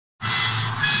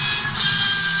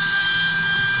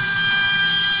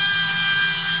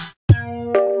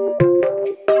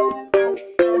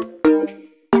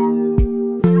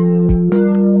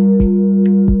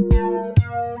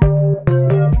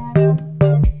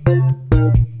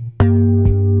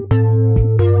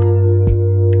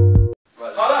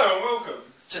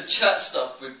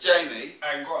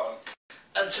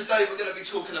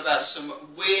out some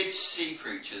weird sea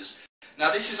creatures. Now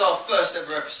this is our first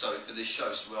ever episode for this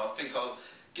show, so I think I'll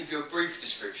give you a brief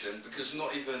description because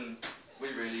not even we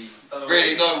really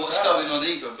know what's going on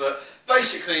either. But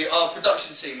basically our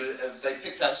production team, they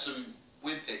picked out some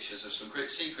weird pictures of some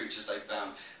sea creatures they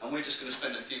found, and we're just going to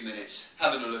spend a few minutes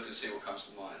having a look and see what comes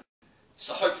to mind.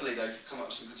 So hopefully they've come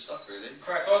up with some good stuff, really.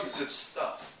 Crack on. Some good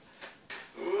stuff.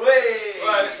 Whee!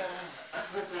 Right.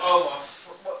 Oh my,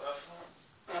 what the fuck?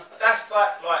 That's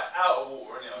like out of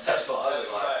water, isn't it? That's what I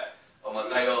look like on my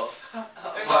day off.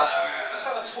 It's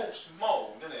like a torched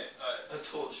mole, isn't it? A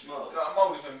torched mole? Like a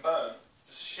mole has been burnt.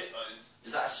 Just shit loads.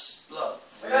 Is that a slug?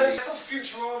 Really? It's on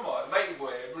Futurama, Matey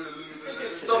Boy,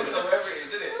 Doctor, whatever it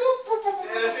is, isn't it?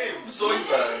 Yeah, that's him.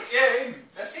 Zoidberg. Yeah, him.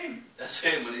 That's him. That's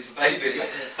him when he's a baby.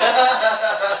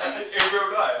 In real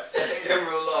life. In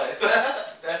real life.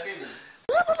 That's him.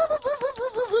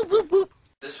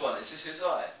 This one, is this his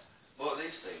eye? What are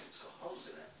these things? It's got holes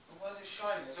in it. Why is it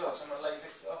shining as well? Someone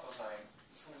latexed it up or something.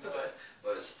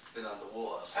 Well, it's been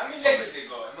underwater. So how many legs has it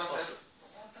got? It must have...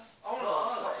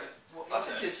 What the... I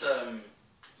think it's,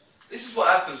 this is what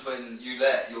happens when you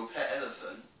let your pet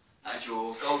elephant and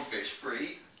your goldfish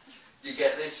breed. You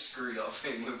get this screwed up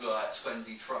thing with like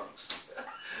 20 trunks.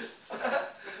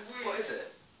 What is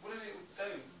it? What does it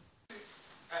do?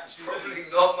 Actually probably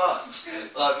not much.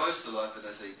 Like most of life in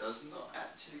the sea does not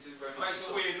actually do very much. It makes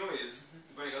a weird noise.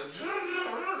 When it goes... It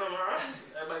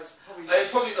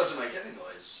probably doesn't make any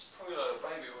noise. Probably like a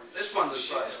baby noise. This one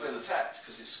looks like it's been attacked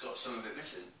because it's got some of it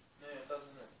missing. Yeah, it does,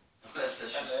 isn't it?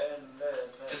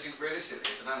 Because realistically,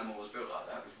 if an animal was built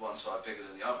like that, with one side bigger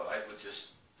than the other, it would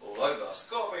just fall over. It's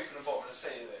got to be from the bottom of the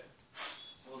sea, isn't it?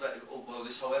 Well,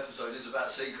 this whole episode is about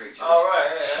sea creatures. Oh,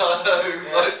 right, yeah. So,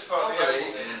 most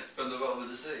probably from the bottom of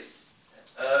the sea.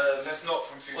 So it's not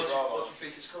from Futurama. What do you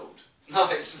think it's called? No,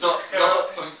 it's not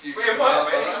from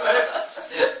Futurama.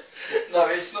 No,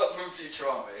 it's not from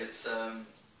Futurama. It's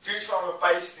Futurama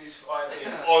based this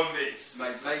idea on this.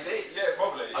 Maybe. Yeah,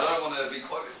 probably. I don't want to be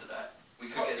quoted to that. We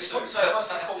could get sued. So it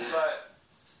must be called like...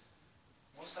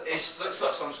 What's that? It looks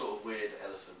like some sort of weird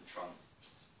elephant trunk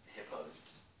hippo.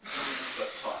 But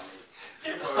tiny.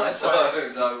 Hippo. I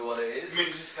don't know what it is.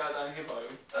 Ninja scale down hippo.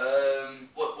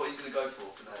 What are you going to go for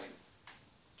name?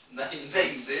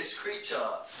 Name this creature.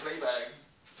 Fleabag.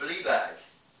 Fleabag.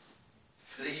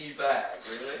 Fleabag,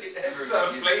 really? It's like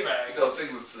a Fleabag. You've got a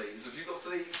thing with fleas. Have you got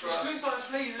fleas, Brian? It looks like a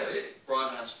flea, doesn't it?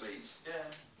 Brian has fleas. Yeah.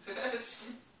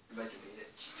 You're making me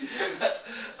itch.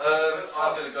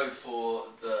 I'm going to go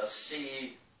for the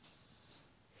sea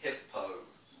hippo.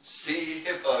 Sea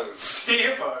hippo. Sea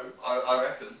hippo? I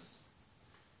reckon.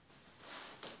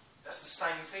 That's the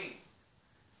same thing.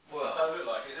 Well, it don't look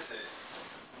like it, does it?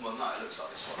 Well, no, it looks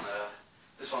like this one.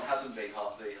 This one hasn't been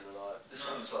half eaten alive. This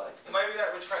one's like... Maybe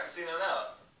that retracts in and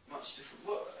out. Much different.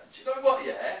 What, do you know what,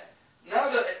 yeah? Now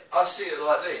that I see it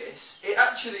like this, it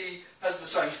actually has the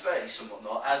same face and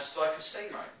whatnot as like a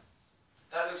stingray.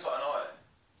 That looks like an eye.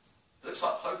 It looks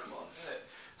like Pokemon. Isn't it?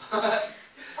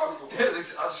 Pokeball. I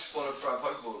just want to throw a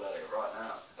Pokeball at it right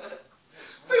now.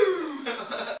 Boom!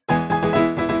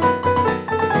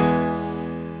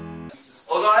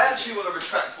 Although I actually want to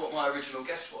retract what my original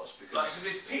guess was, because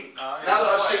it's pink now. Now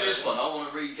that I've seen this one, I want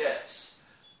to re-guess.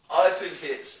 I think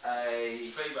it's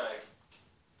a... Fleabag.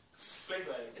 It's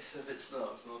Fleabag. It's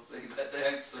not Fleabag. They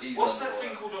ain't fleas. What's that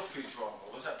thing called off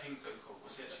Futurama? What's that pink thing called?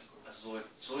 What's it called?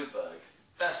 Zoidberg.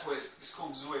 That's what it's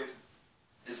called. Zoid.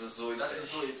 It's a Zoid. That's a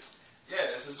Zoid.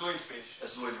 Yeah, it's a Zoid fish. A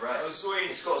Zoid ray. A Zoid.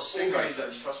 It's got a stingray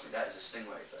face. Trust me, that is a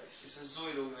stingray face. It's a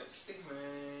Zoid organism.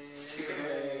 Stingray.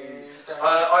 Stingray.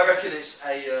 I reckon it's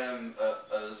a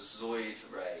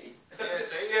Zoid ray. Yeah,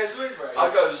 see? Yeah, Zoid ray. I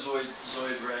go Zoid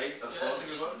ray. A font. That's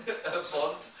a good one. A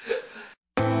font.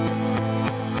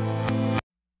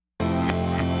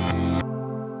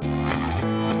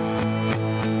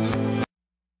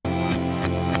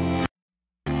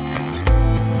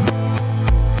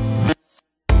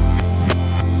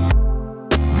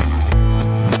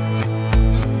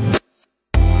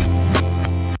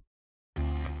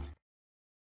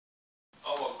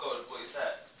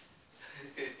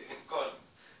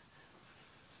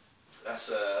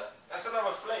 That's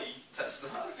another flea. That's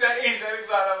not. That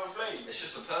looks like another flea. It's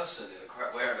just a person in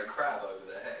wearing a crab over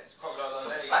their head. It's crocodile. It's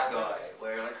a fat guy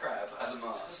wearing a crab as a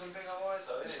mask. It's got some big eyes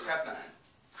though, It's isn't it? Crabman.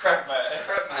 Crabman.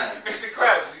 Crabman. Mr.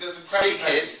 Krabs, he got some crab. See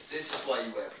kids, this is why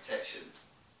you wear protection.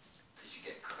 Because you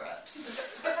get crabs.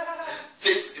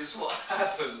 This is what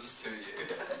happens to you.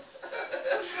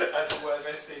 That's the worst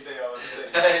STD I've ever seen.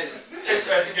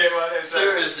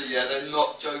 Seriously, yeah, they're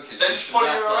not joking. They just follow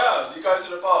you around. You go to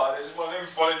the bar, they just want them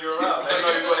following you around. They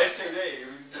know you've got STD, you're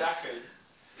knackered.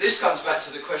 this comes back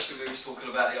to the question we was talking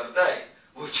about the other day.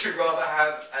 Would you rather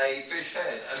have a fish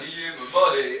head and a human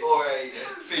body, or a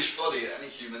fish body and a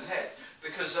human head?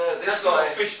 Because this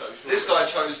guy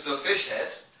chose the fish head,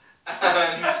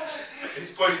 and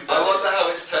his body's I wonder how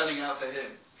it's turning out for him.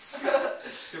 See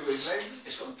what he makes?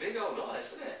 It's got big old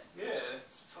eyes, isn't it? Yeah,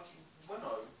 it's fucking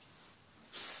bueno.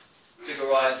 Bigger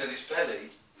eyes than its belly.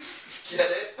 Get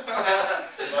it?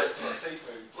 Like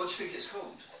seafood. What do you think it's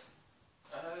called?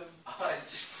 I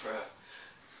just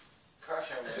Crash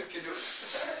helmet. Can you,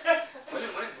 when it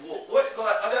walk, what,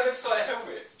 like, That looks like a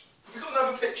helmet. have we got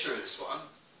another picture of this one?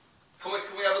 Can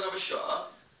we have another shot?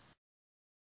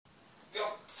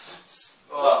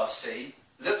 Oh, see,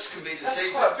 looks can be deceiving.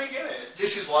 That's quite big, isn't it?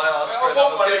 This is why I asked for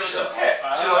another picture.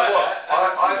 Do you know what?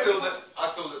 I feel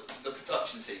that the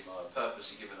production team are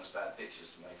purposely giving us bad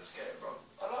pictures to make us get it wrong.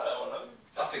 I like that one though.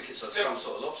 I think it's some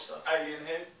sort of lobster. Alien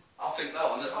head. I think no,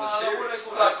 on the What serious.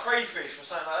 they call like crayfish or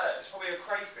something like that. It's probably a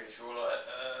crayfish or like.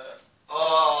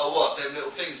 Oh, what? Them little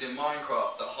things in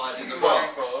Minecraft that hide in the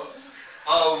rocks.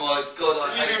 Oh my god,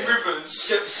 I hate it. Rivers.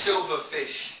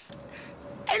 Silverfish.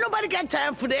 Ain't nobody got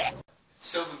time for that.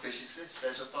 Silverfish exists.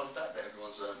 There's a fun fact that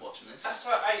everyone's watching this. That's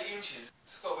like 8 inches.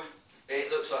 It's got to be. It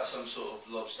looks like some sort of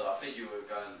lobster. I think you were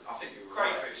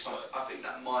Crayfish. Right. I think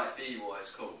that might be what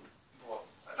it's called. What?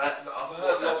 I've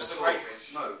heard that lobster before.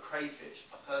 crayfish? No, crayfish.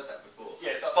 I've heard that before.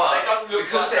 Yeah, but they don't look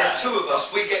because like there's that. 2 of us,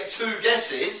 we get 2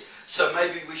 guesses. So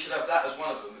maybe we should have that as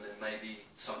one of them, and then maybe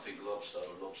something lobster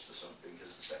or lobster something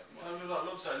as the second It one. don't look like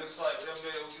lobster. It looks like them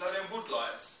little, you know, them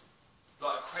woodlice,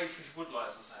 like crayfish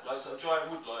woodlice or something. Like sort of giant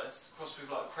woodlice crossed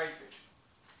with like crayfish.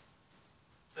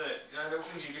 Don't it? You know, little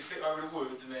things you can flip over the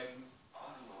wood and then.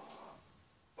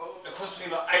 Oh, It crossed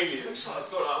between like aliens. It looks like it's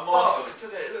got like a bug, master.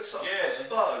 doesn't it? It looks like Yeah. a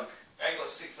bug. It ain't got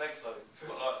 6 legs though. It's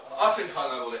got like. I think I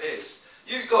know what it is.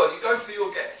 You go for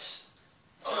your guess.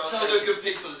 Tell the good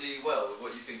people of the world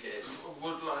what you think it is.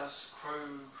 Woodlice,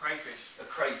 crayfish. A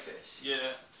crayfish.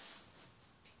 Yeah.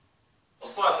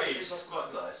 It's quite big. It's It's quite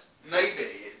nice.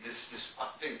 Maybe this I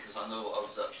think, because I know what our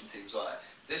production team's like,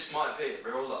 this might be a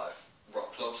real life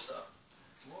rock lobster.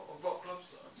 What? A rock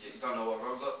lobster? You don't know what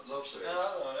rock lobster is? No,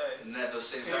 no. Never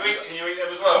seen Can that. you eat them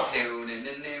as well?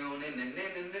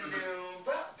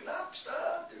 Rock lobster.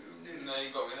 No,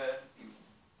 you got me there.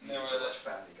 You need to watch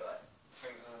Family Guy.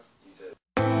 Things like You do.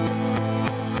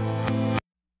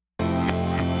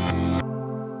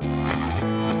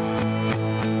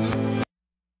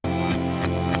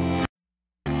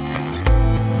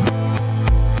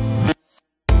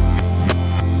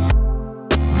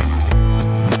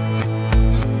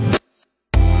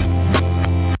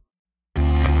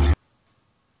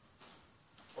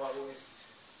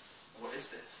 What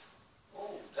is this? Oh,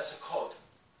 that's a cod.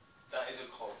 That is a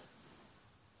cod.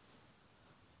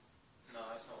 No,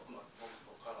 it's not. What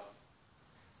colour?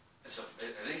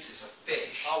 At least it's a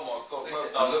fish. Oh my god, This well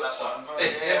is- done. look, That son. one.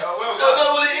 Yeah, well I done.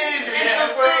 know what it is. It's Yeah, a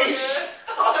well, fish.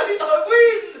 I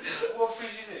win. What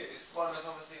fish is it? It's one that's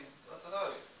obviously, I don't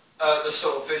know. The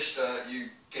sort of fish that you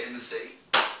get in the sea.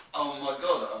 Oh my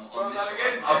god, I'm Well on this done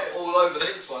again, one. I'm yeah. all over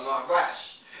this one like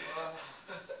rash.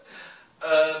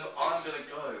 I'm gonna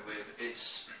go with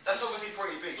That's obviously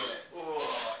pretty big, isn't it?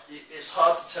 Oh, it's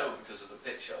hard to tell because of the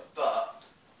picture, but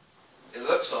it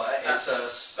looks like it's a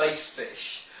space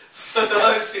fish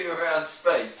floating around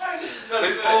space.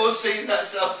 We've all seen that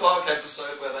South Park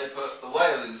episode where they put the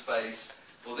whale in space.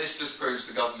 Well, this just proves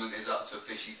the government is up to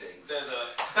fishy things. There's a.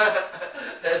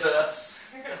 There's a.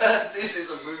 This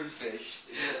is a moonfish.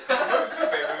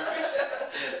 Could be a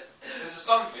moonfish. There's a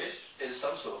sunfish. It's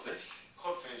some sort of fish.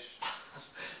 Codfish.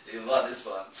 You like this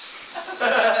one? He's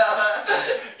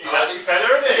a big fella,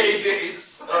 isn't he? He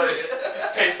is.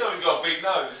 He's pissed off, he's got a big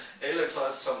nose. It looks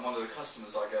like one of the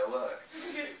customers I get at work.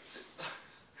 He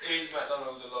eats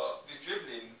McDonald's a lot. He's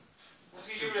dribbling.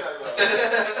 What's he dribbling over?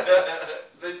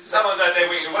 This- Someone's had their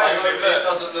wheat away I with know him. it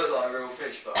Look. doesn't look like a real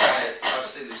fish, but I've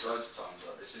seen this loads of times.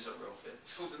 Like this is a real fish.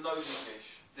 It's called the nosy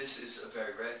fish. This is a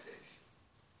very rare fish.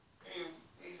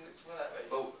 He's well that way.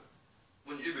 Oh,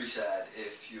 wouldn't you be sad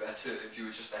if you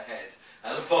were just a head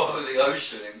at the bottom of the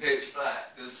ocean in pitch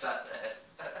black, just sat there,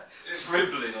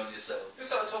 dribbling on yourself?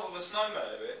 Looks like the top of a snowman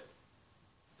a bit.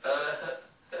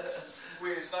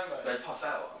 Weird snowman. They puff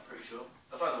out, I'm pretty sure.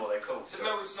 I don't know what they're called. It's a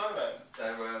melted snowman.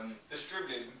 They're, That's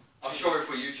dribbling. I'm sure if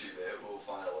we YouTube it, we'll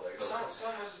find out what they're called.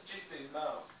 Someone's just in his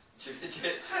mouth. It's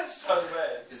That's so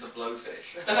bad. a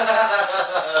blowfish.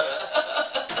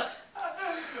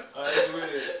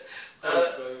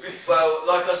 Well,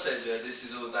 like I said, yeah, this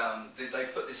is all down. They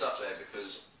put this up there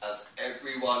because, as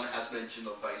everyone has mentioned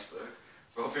on Facebook,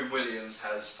 Robin Williams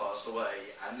has passed away,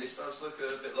 and this does look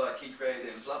a bit like he created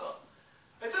it in Flubber.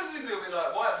 It does look a little bit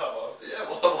like white flubber. Yeah,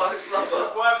 white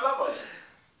flubber. White flubber.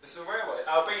 It's a rare one.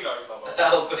 Albino flubber.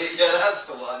 Yeah, that's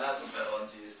the one. That's a better one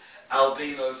to use.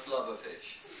 Albino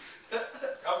flubberfish.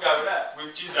 I'm going with that.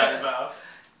 With jizz out his mouth.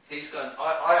 He's going.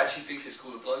 I actually think it's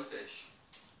called a blowfish.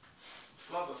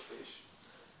 Flubberfish.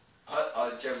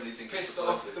 I generally think Pissed it's a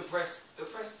off blowfish. the breast. The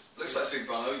breast. Looks like it's been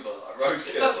run over like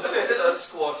roadkill. Doesn't it? That's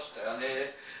squashed down here.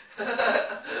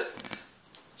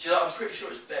 Do you know? I'm pretty sure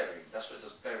it's berry. That's what it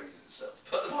does. Buries itself.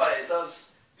 But like it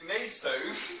does. It needs to.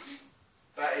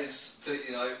 That is,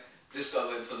 you know, this guy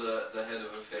went for the head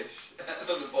of a fish,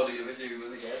 not the body of a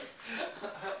human again.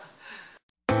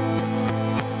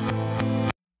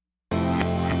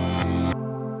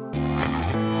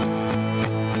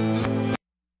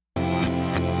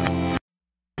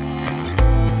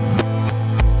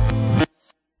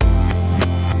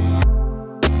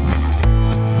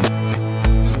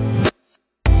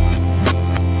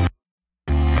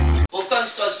 Well,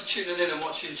 thanks guys for tuning in and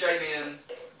watching Jamie and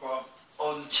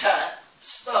on Chat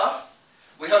Stuff.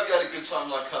 We hope you had a good time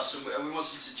like us, and we want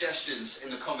some suggestions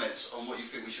in the comments on what you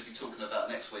think we should be talking about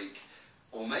next week,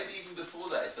 or maybe even before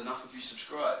that if enough of you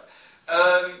subscribe.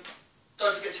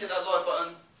 Don't forget to hit that like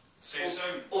button. See you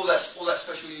soon. All that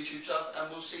special YouTube stuff, and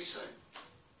we'll see you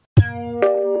soon.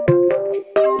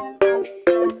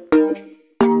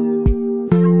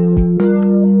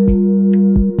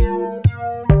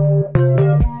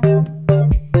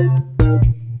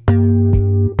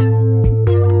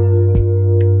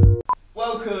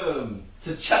 Welcome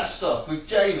to Chat Stuff with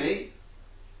Jamie.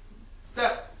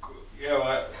 Yeah,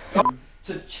 right.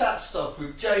 To Chat Stuff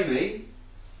with Jamie.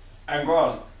 And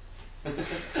Grant.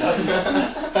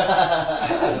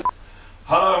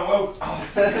 Hello and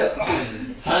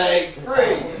welcome. Take 3.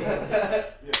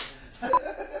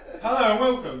 Hello and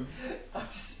welcome.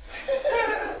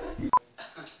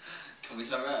 Can we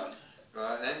turn around?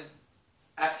 Right then,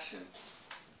 action.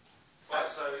 Right,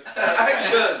 so.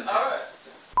 Action! Alright.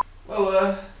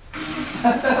 Well,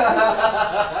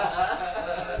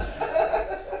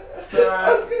 So,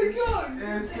 how's it gonna go?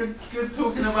 yeah, it's good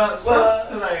talking about stuff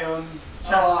today on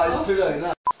Chat Oh, Stuff. it's too late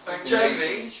now.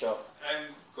 Jamie. And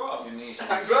Grant. You need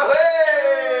And go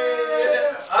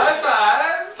ahead! High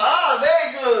five! Ah, very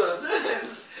good!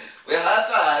 We high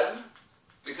five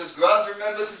because Grant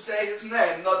remembered to say his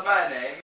name, not my name.